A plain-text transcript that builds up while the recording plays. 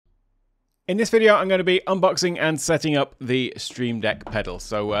In this video, I'm going to be unboxing and setting up the Stream Deck pedal.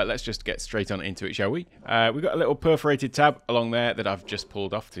 So let's just get straight on into it, shall we? We've got a little perforated tab along there that I've just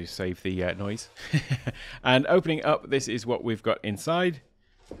pulled off to save the noise. And opening up, this is what we've got inside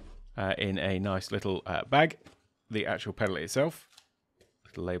in a nice little bag. The actual pedal itself.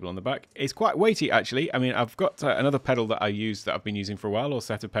 Little label on the back. It's quite weighty, actually. I mean, I've got another pedal that I've been using for a while, or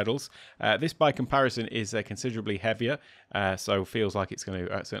set of pedals. This, by comparison, is considerably heavier, so feels like it's going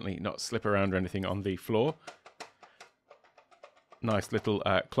to certainly not slip around or anything on the floor. Nice little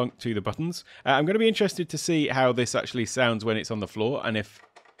clunk to the buttons. I'm going to be interested to see how this actually sounds when it's on the floor, and if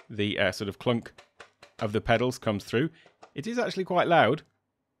the sort of clunk of the pedals comes through. It is actually quite loud.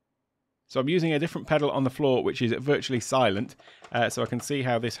 So I'm using a different pedal on the floor, which is virtually silent, so I can see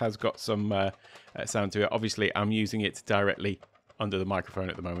how this has got some sound to it. Obviously, I'm using it directly under the microphone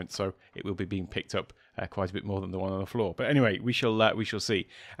at the moment, so it will be being picked up quite a bit more than the one on the floor. But anyway, we shall see.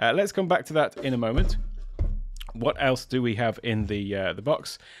 Let's come back to that in a moment. What else do we have in the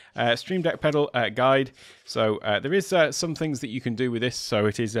box? Stream Deck pedal guide. So there is some things that you can do with this. So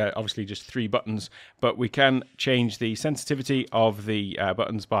it is obviously just 3 buttons, but we can change the sensitivity of the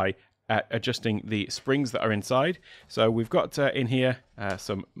buttons by adjusting the springs that are inside. So we've got in here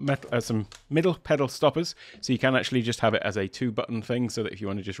some middle pedal stoppers, so you can actually just have it as a 2-button thing, so that if you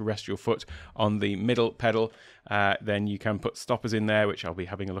want to just rest your foot on the middle pedal, then you can put stoppers in there, which I'll be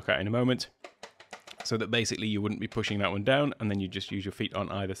having a look at in a moment, so that basically you wouldn't be pushing that one down, and then you just use your feet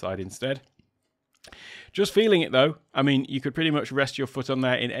on either side instead. Just feeling it though, I mean, you could pretty much rest your foot on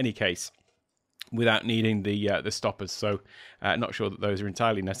there in any case without needing the stoppers, so not sure that those are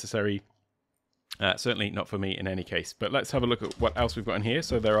entirely necessary. Certainly not for me in any case. But let's have a look at what else we've got in here.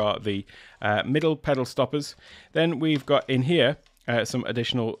 So there are the middle pedal stoppers. Then we've got in here some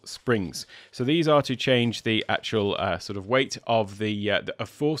additional springs. So these are to change the actual sort of weight of the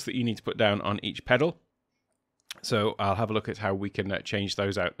force that you need to put down on each pedal. So I'll have a look at how we can change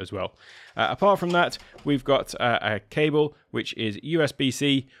those out as well. Apart from that, we've got a cable which is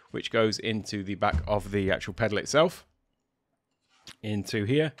USB-C, which goes into the back of the actual pedal itself, into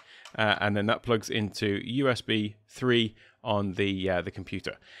here, and then that plugs into USB 3 on the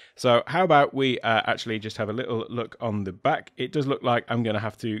computer. So how about we actually just have a little look on the back. It does look like I'm going to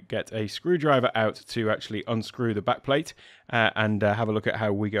have to get a screwdriver out to actually unscrew the back plate and have a look at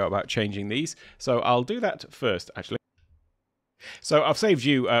how we go about changing these. So I'll do that first, actually. So I've saved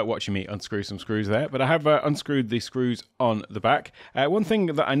you watching me unscrew some screws there, but I have unscrewed the screws on the back. One thing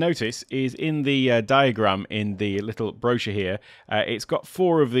that I notice is in the diagram in the little brochure here, it's got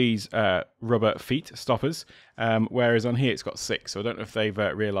 4 of these rubber feet stoppers, whereas on here it's got 6. So I don't know if they've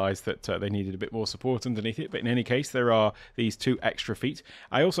realised that they needed a bit more support underneath it, but in any case there are these 2 extra feet.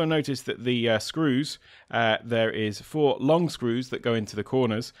 I also noticed that the screws, there is 4 long screws that go into the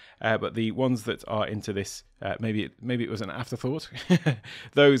corners, but the ones that are into this, maybe it was an afterthought,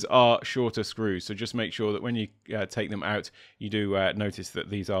 those are shorter screws. So just make sure that when you take them out, you do notice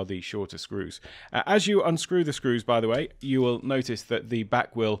that these are the shorter screws. As you unscrew the screws, by the way, you will notice that the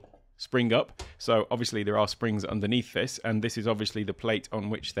back will spring up. So obviously there are springs underneath this, and this is obviously the plate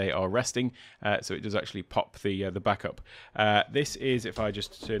on which they are resting, so it does actually pop the back up. This is, if I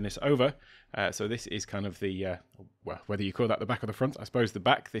just turn this over, so this is kind of the well, whether you call that the back or the front, I suppose the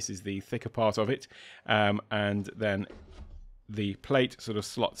back. This is the thicker part of it, and then the plate sort of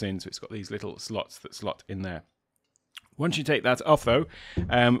slots in, so it's got these little slots that slot in there. Once you take that off though,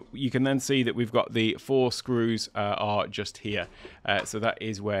 you can then see that we've got the 4 screws are just here. So that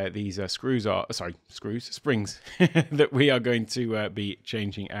is where these springs that we are going to be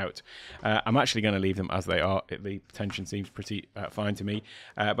changing out. I'm actually going to leave them as they are. The tension seems pretty fine to me.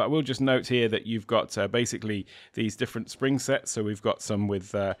 But I will just note here that you've got basically these different spring sets. So we've got some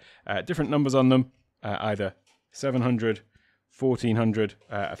with different numbers on them, either 700, 1400,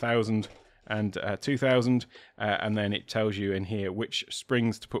 1000, and 2000, and then it tells you in here which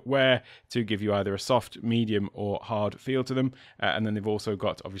springs to put where to give you either a soft, medium or hard feel to them, and then they've also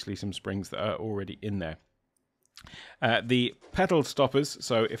got obviously some springs that are already in there. The pedal stoppers,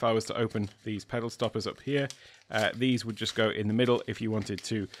 so if I was to open these pedal stoppers up here, these would just go in the middle if you wanted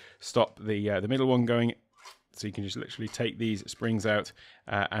to stop the middle one going. So you can just literally take these springs out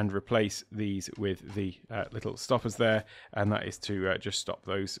and replace these with the little stoppers there, and that is to just stop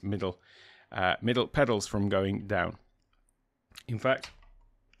those middle pedals from going down. In fact,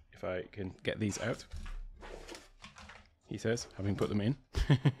 if I can get these out, he says, having put them in.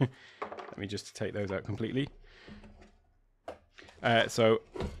 Let me just take those out completely. So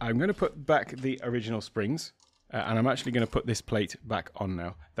I'm going to put back the original springs And I'm actually going to put this plate back on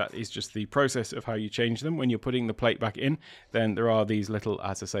now. That is just the process of how you change them. When you're putting the plate back in, then there are these little,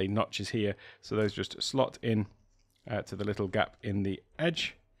 as I say, notches here. So those just slot in to the little gap in the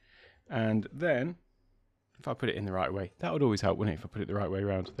edge. And then, if I put it in the right way, that would always help, wouldn't it, if I put it the right way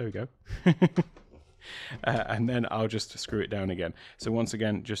around? There we go. And then I'll just screw it down again. So once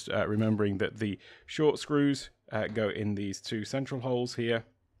again, just remembering that the short screws go in these two central holes here,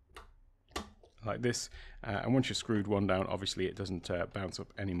 like this. And once you've screwed one down, obviously it doesn't bounce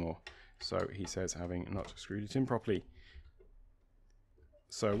up anymore. So he says, having not screwed it in properly.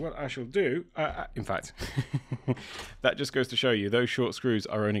 So what I shall do, in fact, that just goes to show you those short screws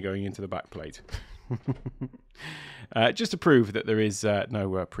are only going into the back plate. Just to prove that there is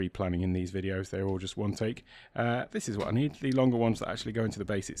no pre-planning in these videos, they're all just one take. This is what I need, the longer ones that actually go into the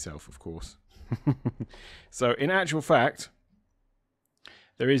base itself, of course. So in actual fact,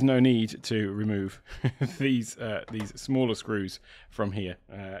 there is no need to remove these smaller screws from here.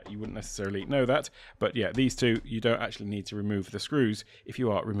 You wouldn't necessarily know that, but yeah, these two, you don't actually need to remove the screws if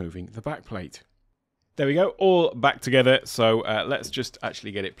you are removing the back plate. There we go, all back together. So let's just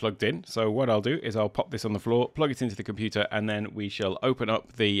actually get it plugged in. So what I'll do is I'll pop this on the floor, plug it into the computer, and then we shall open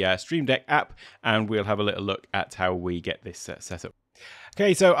up the Stream Deck app and we'll have a little look at how we get this set up.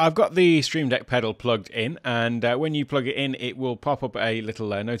 Okay, so I've got the Stream Deck pedal plugged in, and when you plug it in, it will pop up a little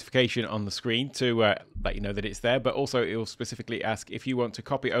notification on the screen to let you know that it's there, but also it will specifically ask if you want to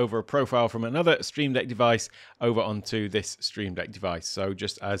copy over a profile from another Stream Deck device over onto this Stream Deck device. So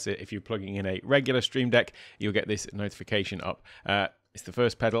just as if you're plugging in a regular Stream Deck, you'll get this notification up. It's the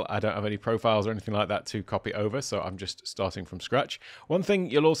first pedal. I don't have any profiles or anything like that to copy over, so I'm just starting from scratch. One thing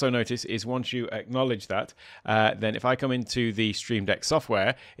you'll also notice is once you acknowledge that, then if I come into the Stream Deck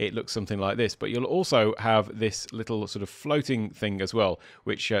software, it looks something like this, but you'll also have this little sort of floating thing as well,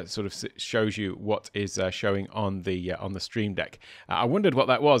 which sort of shows you what is showing on the Stream Deck. I wondered what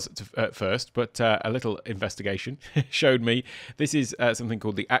that was at first, but a little investigation showed me this is something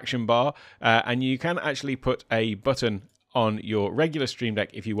called the action bar, and you can actually put a button on your regular Stream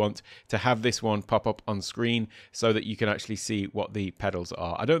Deck if you want to have this one pop up on screen so that you can actually see what the pedals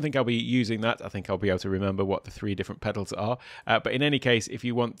are. I don't think I'll be using that. I think I'll be able to remember what the 3 different pedals are. But in any case, if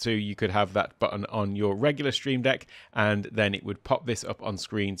you want to, you could have that button on your regular Stream Deck, and then it would pop this up on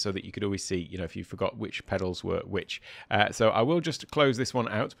screen so that you could always see, you know, if you forgot which pedals were which. So I will just close this one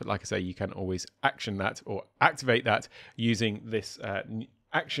out, but like I say, you can always action that or activate that using this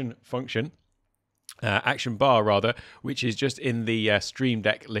action function. Action bar rather, which is just in the Stream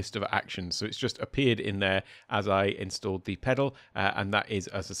Deck list of actions. So it's just appeared in there as I installed the pedal, and that is,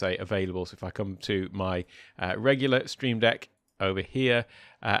 as I say, available. So if I come to my regular Stream Deck over here,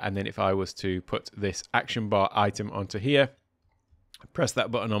 and then if I was to put this action bar item onto here, press that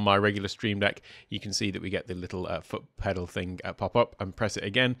button on my regular Stream Deck, you can see that we get the little foot pedal thing pop up, and press it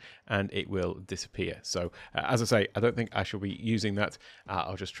again and it will disappear. So as I say, I don't think I shall be using that.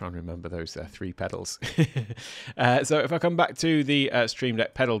 I'll just try and remember those 3 pedals. So if I come back to the Stream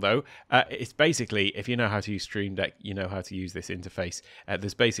Deck pedal though, it's basically, if you know how to use Stream Deck, you know how to use this interface.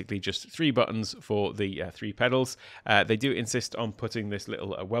 There's basically just 3 buttons for the 3 pedals. They do insist on putting this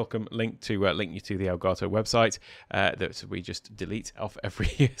little welcome link to link you to the Elgato website that we just delete off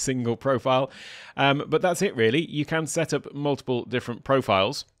every single profile, but that's it really. You can set up multiple different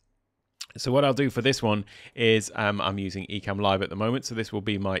profiles. So what I'll do for this one is I'm using Ecamm Live at the moment, so this will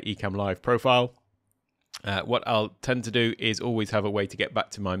be my Ecamm Live profile. What I'll tend to do is always have a way to get back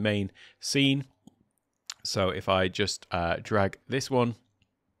to my main scene. So if I just drag this one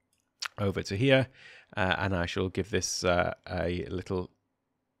over to here, and I shall give this a little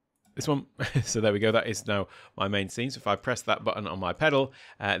this one. So there we go. That is now my main scene. So if I press that button on my pedal,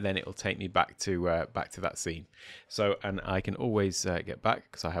 then it will take me back to that scene. So, and I can always get back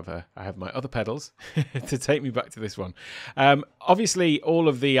because I have my other pedals to take me back to this one. Obviously, all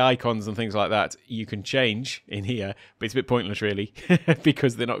of the icons and things like that you can change in here, but it's a bit pointless really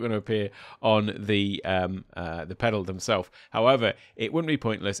because they're not going to appear on the pedal themselves. However, it wouldn't be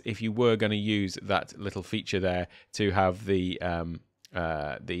pointless if you were going to use that little feature there to have the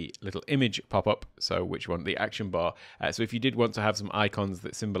little image pop up. So which one? The action bar. So if you did want to have some icons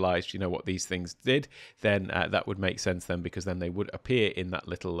that symbolized, you know, what these things did, then that would make sense then, because then they would appear in that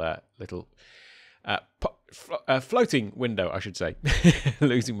little floating window, I should say.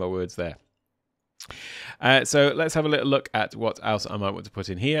 Losing my words there. So let's have a little look at what else I might want to put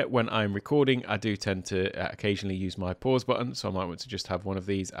in here. When I'm recording, I do tend to occasionally use my pause button, so I might want to just have one of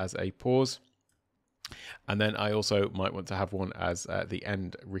these as a pause. And then I also might want to have one as the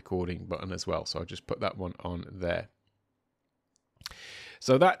end recording button as well. So I'll just put that one on there.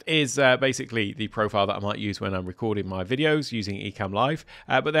 So that is basically the profile that I might use when I'm recording my videos using Ecamm Live.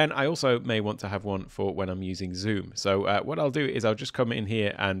 But then I also may want to have one for when I'm using Zoom. So what I'll do is I'll just come in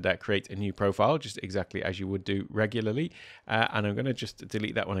here and create a new profile, just exactly as you would do regularly. And I'm going to just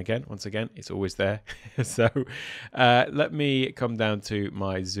delete that one again. Once again, it's always there. So let me come down to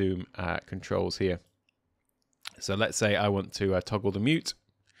my Zoom controls here. So let's say I want to toggle the mute.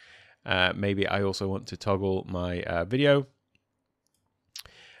 Maybe I also want to toggle my video.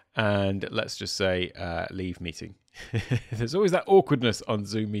 And let's just say leave meeting. There's always that awkwardness on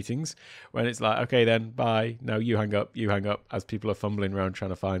Zoom meetings when it's like, okay, then bye. No, you hang up, as people are fumbling around trying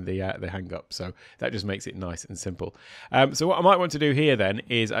to find the hang up. So that just makes it nice and simple. So what I might want to do here then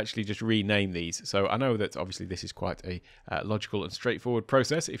is actually just rename these. So I know that obviously this is quite a logical and straightforward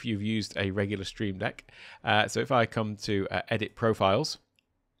process if you've used a regular Stream Deck. So if I come to edit profiles,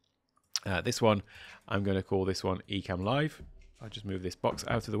 this one, I'm going to call this one Ecamm Live. I'll just move this box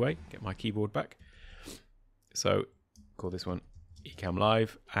out of the way, get my keyboard back. So call this one Ecamm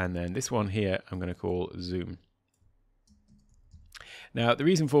Live, and then this one here I'm going to call Zoom. Now, the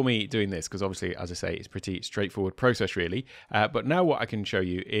reason for me doing this, because obviously, as I say, it's a pretty straightforward process really, but now what I can show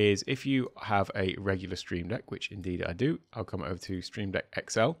you is if you have a regular Stream Deck, which indeed I do, I'll come over to Stream Deck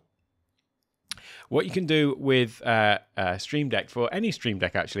XL. What you can do with Stream Deck, for any Stream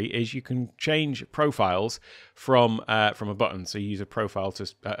Deck actually, is you can change profiles from a button. So you use a profile to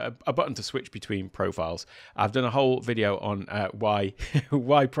a button to switch between profiles. I've done a whole video on why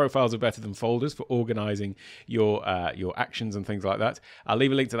why profiles are better than folders for organizing your actions and things like that. I'll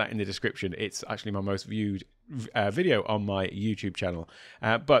leave a link to that in the description. It's actually my most viewed video on my YouTube channel.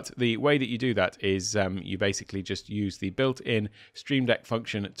 But the way that you do that is you basically just use the built-in Stream Deck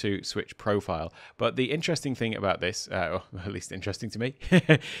function to switch profile. But the interesting thing about this, or at least interesting to me,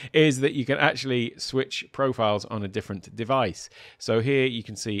 is that you can actually switch profiles on a different device. So here you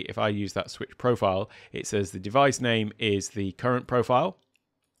can see if I use that switch profile, it says the device name is the current profile.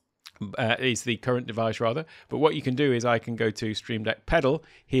 Is the current device rather, but what you can do is I can go to Stream Deck Pedal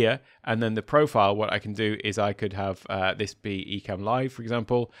here, and then the profile, what I can do is I could have this be Ecamm Live, for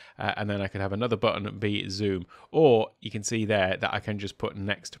example, and then I could have another button be Zoom, or you can see there that I can just put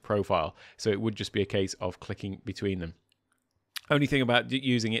next profile, so it would just be a case of clicking between them. Only thing about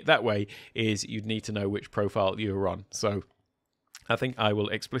using it that way is you'd need to know which profile you're on, so I think I will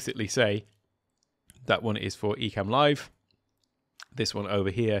explicitly say that one is for Ecamm Live. This one over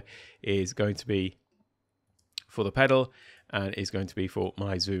here is going to be for the pedal and is going to be for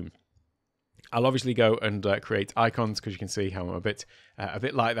my Zoom. I'll obviously go and create icons because you can see how I'm a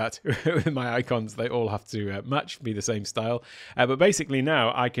bit like that with my icons. They all have to match, be the same style. But basically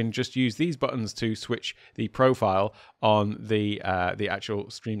now I can just use these buttons to switch the profile on the actual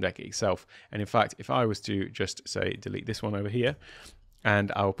Stream Deck itself. And in fact, if I was to just say delete this one over here,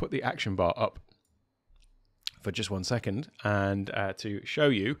 and I'll put the action bar up for just 1 second, and to show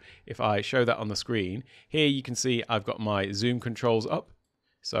you, if I show that on the screen, here you can see I've got my Zoom controls up.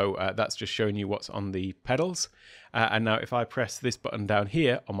 So that's just showing you what's on the pedals. And now if I press this button down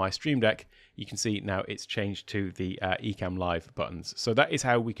here on my Stream Deck, you can see now it's changed to the Ecamm Live buttons. So that is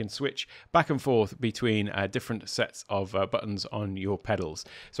how we can switch back and forth between different sets of buttons on your pedals.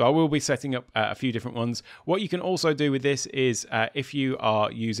 So I will be setting up a few different ones. What you can also do with this is if you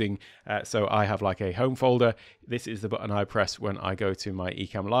are using, so I have like a home folder, this is the button I press when I go to my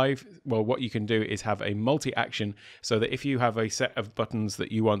Ecamm Live. Well, what you can do is have a multi-action, so that if you have a set of buttons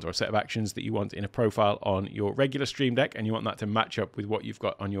that you want, or a set of actions that you want in a profile on your regular Stream Deck, and you want that to match up with what you've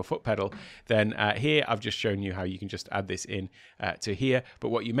got on your foot pedal, then here I've just shown you how you can just add this in to here. But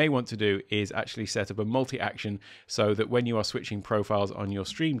what you may want to do is actually set up a multi-action, so that when you are switching profiles on your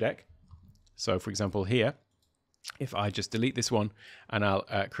Stream Deck, so for example here, if I just delete this one and I'll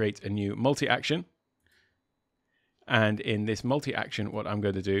create a new multi-action, and in this multi-action what I'm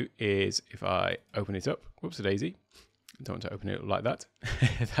going to do is, if I open it up, whoops-a-daisy, don't want to open it like that.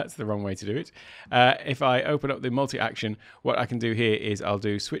 That's the wrong way to do it. If I open up the multi-action, what I can do here is I'll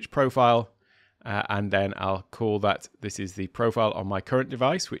do switch profile, and then I'll call that this is the profile on my current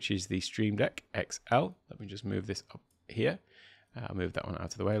device, which is the Stream Deck XL. Let me just move this up here. I'll move that one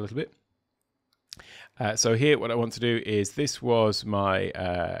out of the way a little bit. So here what I want to do is, this was my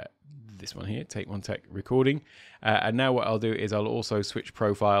this one here, Take One Tech recording, and now what I'll do is I'll also switch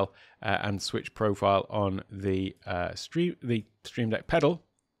profile and switch profile on the Stream Deck pedal,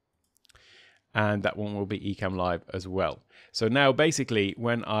 and that one will be Ecamm Live as well. So now basically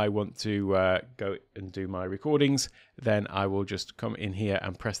when I want to go and do my recordings, then I will just come in here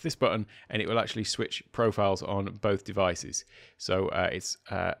and press this button, and it will actually switch profiles on both devices. So it's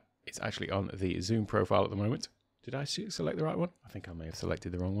actually on the Zoom profile at the moment. Did I select the right one? I think I may have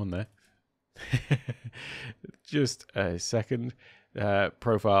selected the wrong one there. Just a second.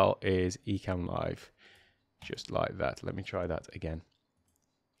 Profile is Ecamm Live. Just like that. Let me try that again,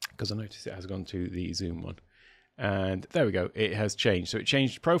 because I noticed it has gone to the Zoom one. And there we go. It has changed. So it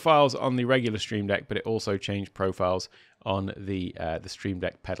changed profiles on the regular Stream Deck, but it also changed profiles on the Stream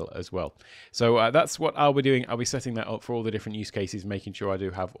Deck pedal as well. So that's what I'll be doing. I'll be setting that up for all the different use cases, making sure I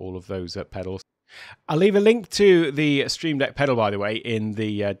do have all of those pedals. I'll leave a link to the Stream Deck pedal, by the way, in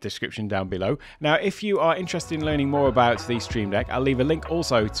the description down below. Now, if you are interested in learning more about the Stream Deck, I'll leave a link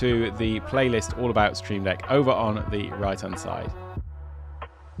also to the playlist all about Stream Deck over on the right-hand side.